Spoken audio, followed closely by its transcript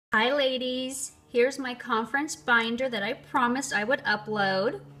Hi ladies, here's my conference binder that I promised I would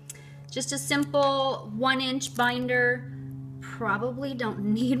upload. Just a simple 1-inch binder. Probably don't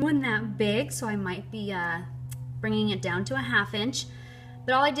need one that big, so I might be bringing it down to a 1/2 inch.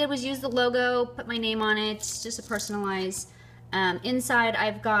 But all I did was use the logo, put my name on it, just to personalize. Inside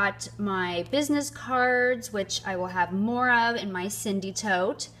I've got my business cards, which I will have more of in my Cindy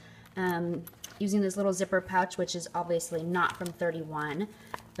tote. Using this little zipper pouch, which is obviously not from 31.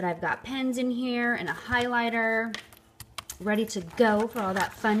 But I've got pens in here and a highlighter, ready to go for all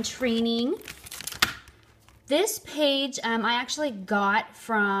that fun training. This page I actually got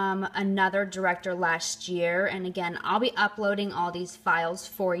from another director last year, and again, I'll be uploading all these files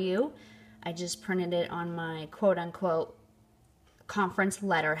for you. I just printed it on my quote-unquote conference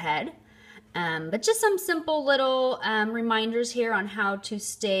letterhead. But just some simple little reminders here on how to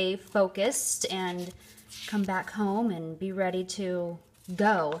stay focused and come back home and be ready to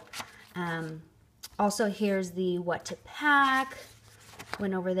go. Also, here's the what to pack.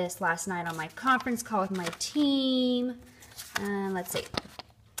 Went over this last night on my conference call with my team. Let's see.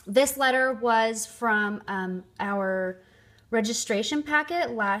 This letter was from our registration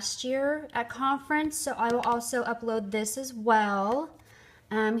packet last year at conference, so I will also upload this as well.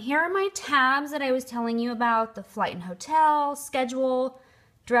 Here are my tabs that I was telling you about: the flight and hotel, schedule,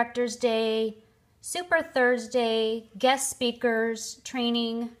 director's day, Super Thursday, guest speakers,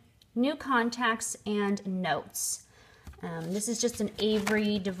 training, new contacts, and notes. This is just an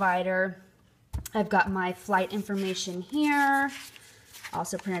Avery divider. I've got my flight information here.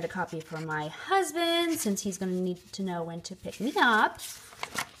 Also printed a copy for my husband since he's going to need to know when to pick me up.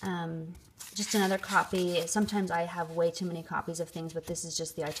 Just another copy. Sometimes I have way too many copies of things, but this is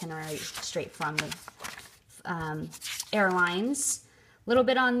just the itinerary straight from the airlines. A little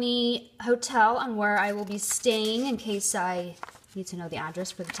bit on the hotel, on where I will be staying in case I need to know the address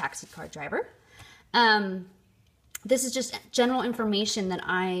for the taxi car driver. This is just general information that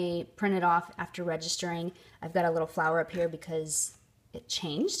I printed off after registering. I've got a little flower up here because it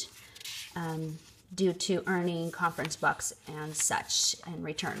changed due to earning conference bucks and such and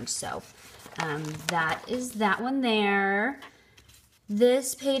returns. So that is that one there.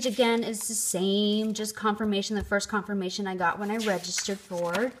 This page again is the same, just confirmation, the first confirmation I got when I registered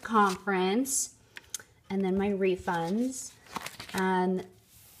for conference, and then my refunds.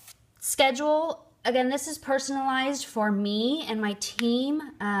 Schedule, again, this is personalized for me and my team.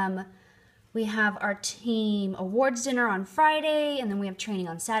 We have our team awards dinner on Friday, and then we have training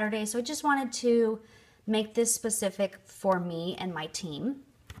on Saturday, so I just wanted to make this specific for me and my team.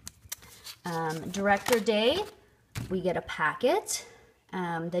 Director day, we get a packet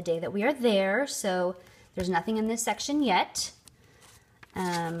the day that we are there, so there's nothing in this section yet.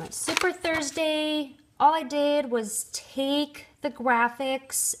 Super Thursday, all I did was take the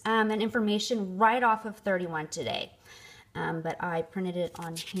graphics and information right off of 31 today, but I printed it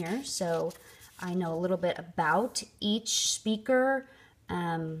on here so I know a little bit about each speaker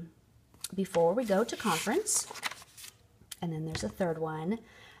before we go to conference. And then there's a third one.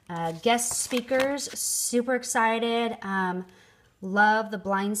 Guest speakers, super excited. Love the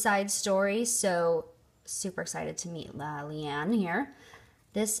Blindside story, so super excited to meet Leanne here.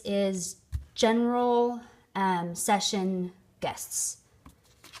 This is general session guests.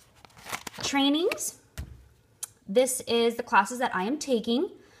 Trainings. This is the classes that I am taking.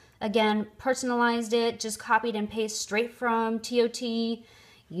 Again, personalized it, just copied and pasted straight from TOT.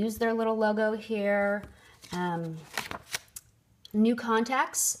 Use their little logo here. New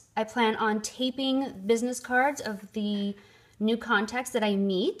contacts. I plan on taping business cards of the new contacts that I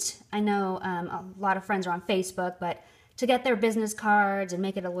meet. I know a lot of friends are on Facebook, but to get their business cards and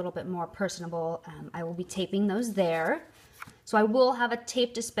make it a little bit more personable, I will be taping those there. So I will have a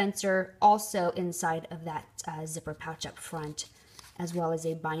tape dispenser also inside of that zipper pouch up front, as well as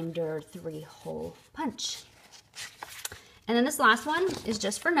a binder 3-hole punch. And then this last one is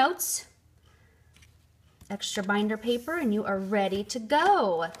just for notes. Extra binder paper, and you are ready to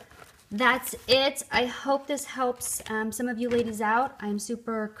go. That's it. I hope this helps some of you ladies out. I'm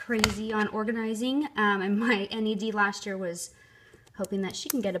super crazy on organizing, and my NED last year was hoping that she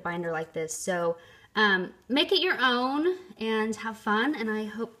can get a binder like this. So make it your own and have fun, and I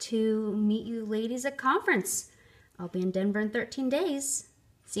hope to meet you ladies at conference. I'll be in Denver in 13 days.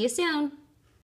 See you soon.